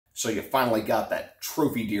So you finally got that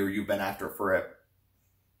trophy deer you've been after forever.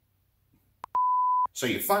 So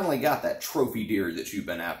you finally got that trophy deer that you've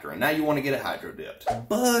been after, and now you want to get it hydro dipped,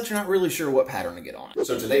 but you're not really sure what pattern to get on it.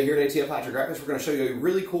 So today here at ATF Hydrographics, we're going to show you a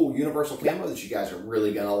really cool universal camo that you guys are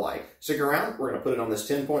really going to like. Stick around, we're going to put it on this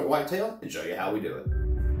 10-point whitetail and show you how we do it.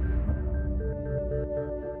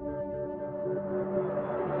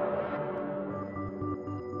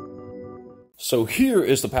 So here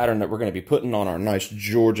is the pattern that we're going to be putting on our nice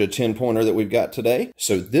Georgia 10-pointer that we've got today.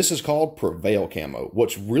 So this is called Proveil Camo.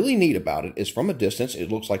 What's really neat about it is from a distance, it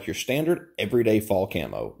looks like your standard everyday fall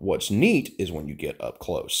camo. What's neat is when you get up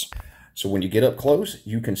close. So when you get up close,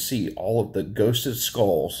 you can see all of the ghosted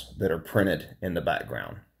skulls that are printed in the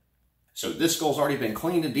background. So this skull's already been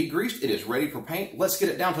cleaned and degreased. It is ready for paint. Let's get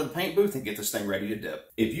it down to the paint booth and get this thing ready to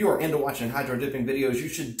dip. If you are into watching hydro dipping videos, you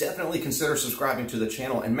should definitely consider subscribing to the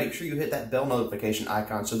channel and make sure you hit that bell notification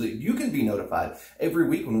icon so that you can be notified every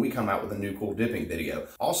week when we come out with a new cool dipping video.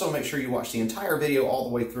 Also, make sure you watch the entire video all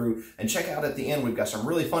the way through and check out at the end. We've got some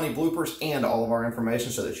really funny bloopers and all of our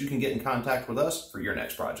information so that you can get in contact with us for your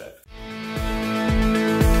next project.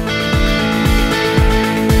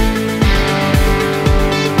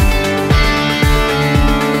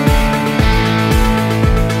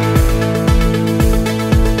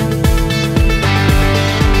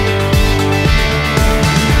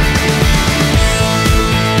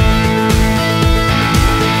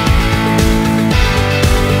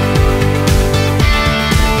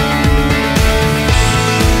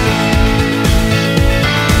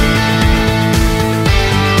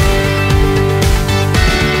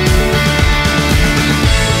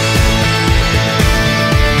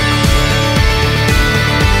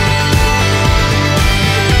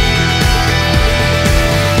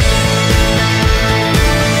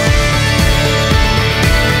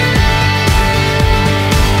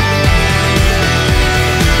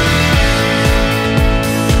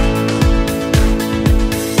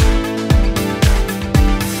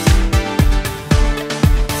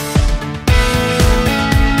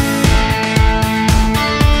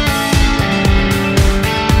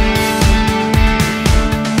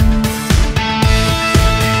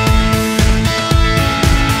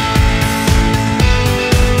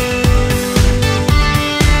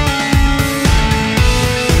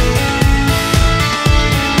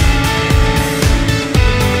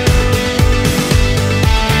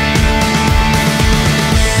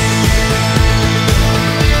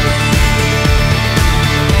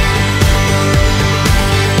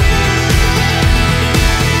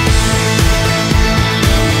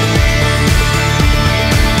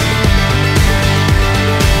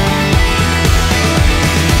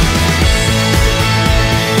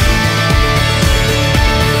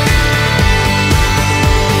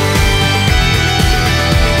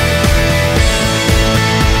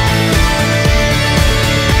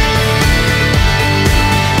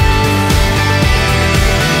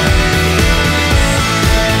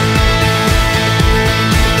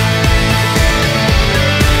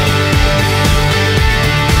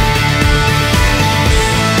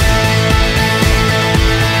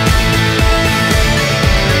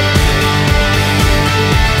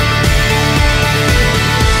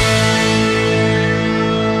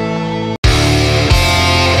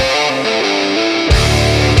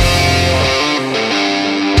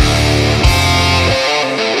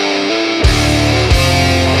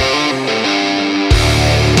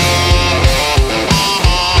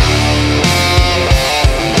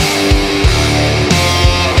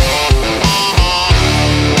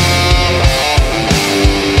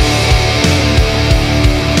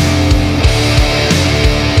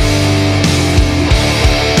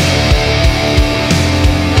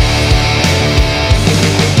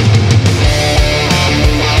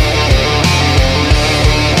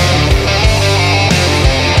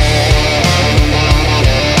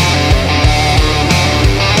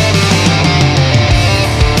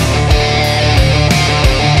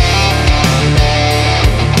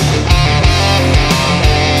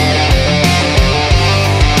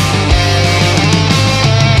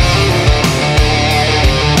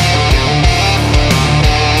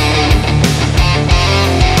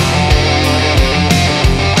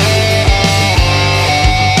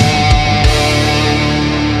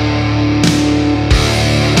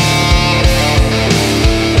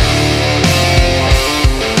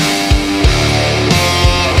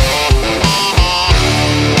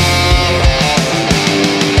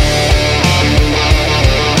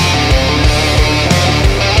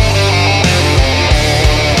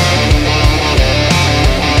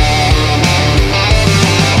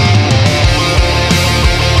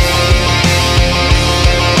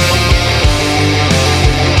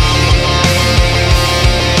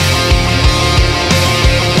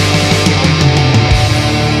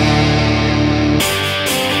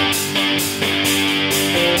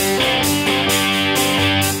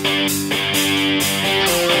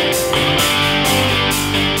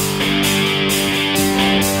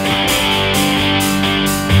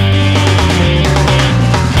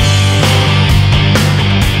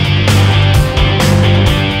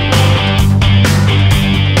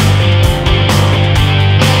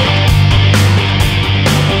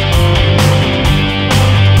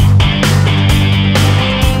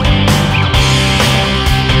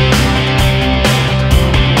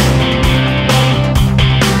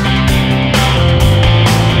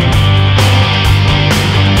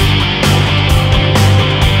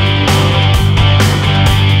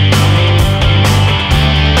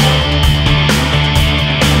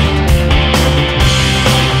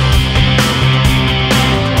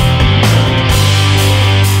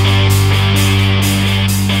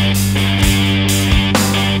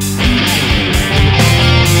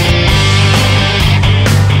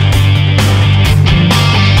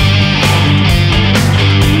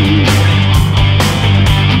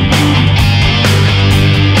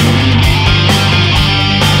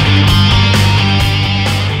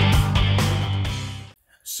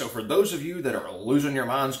 those of you that are losing your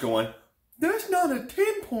minds going, that's not a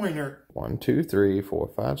 10-pointer. 1, 2, 3,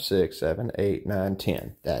 4, 5, 6, 7, 8, 9,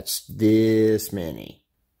 10. That's this many.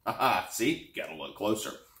 Haha, see? Gotta look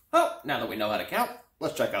closer. Well, now that we know how to count,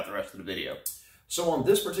 let's check out the rest of the video. So on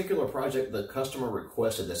this particular project, the customer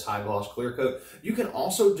requested this high gloss clear coat. You can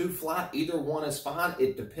also do flat. Either one is fine.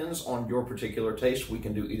 It depends on your particular taste. We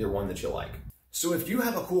can do either one that you like. So if you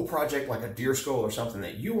have a cool project like a deer skull or something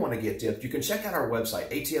that you want to get dipped, you can check out our website,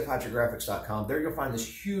 atfhydrographics.com. There you'll find this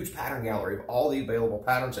huge pattern gallery of all the available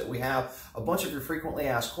patterns that we have, a bunch of your frequently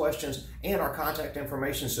asked questions, and our contact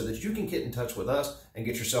information so that you can get in touch with us and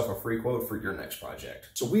get yourself a free quote for your next project.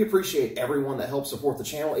 So we appreciate everyone that helps support the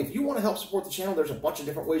channel. If you want to help support the channel, there's a bunch of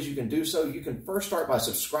different ways you can do so. You can first start by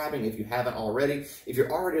subscribing if you haven't already. If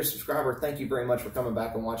you're already a subscriber, thank you very much for coming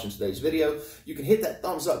back and watching today's video. You can hit that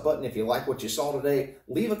thumbs up button if you like what you saw today.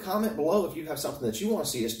 Leave a comment below if you have something that you want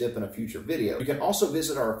to see us dip in a future video. You can also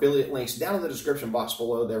visit our affiliate links down in the description box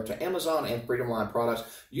below there to Amazon and Freedom Line products.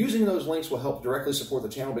 Using those links will help directly support the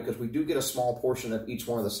channel because we do get a small portion of each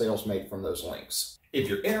one of the sales made from those links. If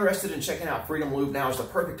you're interested in checking out Freedom Lube, now is the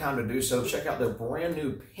perfect time to do so. Check out their brand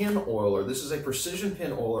new pin oiler. This is a precision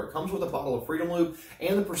pin oiler. It comes with a bottle of Freedom Lube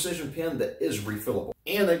and the precision pin that is refillable.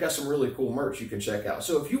 And they've got some really cool merch you can check out.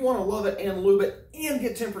 So if you want to love it and lube it and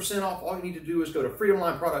get 10% off, all you need to do is go to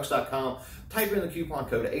freedomlineproducts.com, type in the coupon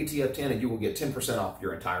code ATF10, and you will get 10% off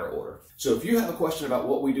your entire order. So if you have a question about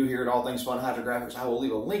what we do here at All Things Fun Hydrographics, I will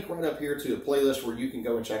leave a link right up here to the playlist where you can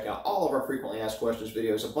go and check out all of our frequently asked questions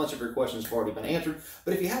videos. A bunch of your questions have already been answered,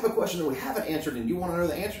 but if you have a question that we haven't answered and you want to know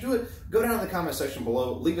the answer to it, go down in the comment section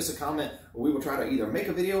below, leave us a comment, or we will try to either make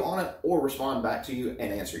a video on it or respond back to you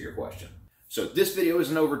and answer your question. So this video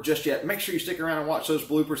isn't over just yet. Make sure you stick around and watch those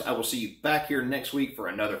bloopers. I will see you back here next week for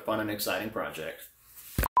another fun and exciting project.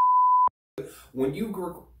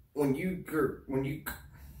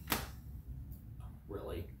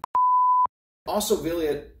 Really? Also,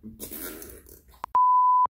 Villia,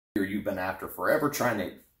 you've been after forever trying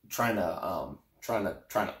to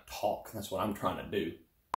talk. That's what I'm trying to do.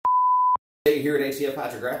 Hey, here at ATF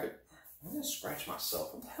Hydrographics. I'm gonna scratch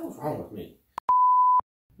myself. What the hell's wrong with me?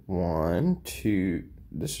 1, 2.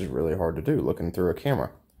 This is really hard to do looking through a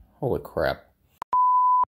camera. Holy crap.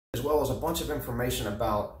 As well as a bunch of information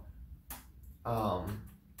about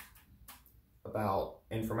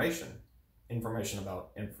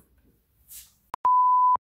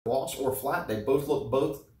gloss or flat. They both look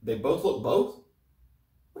both.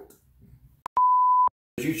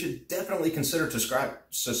 You should definitely consider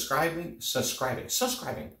subscribing.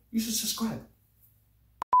 You should subscribe.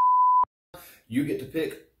 You get to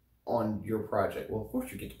pick on your project. Well, of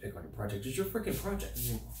course you get to pick on your project. It's your freaking project.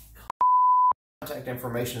 Contact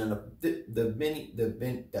information and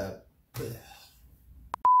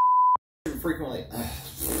frequently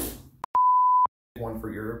pick one for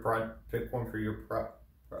your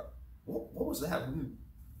what was that?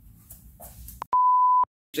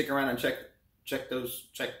 Stick around and check those.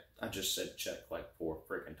 I just said check like 4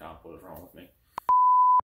 freaking times. What is wrong with me?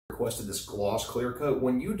 Requested this gloss clear coat.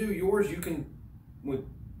 When you do yours, you can.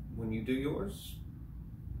 When you do yours,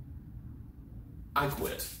 I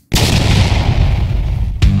quit.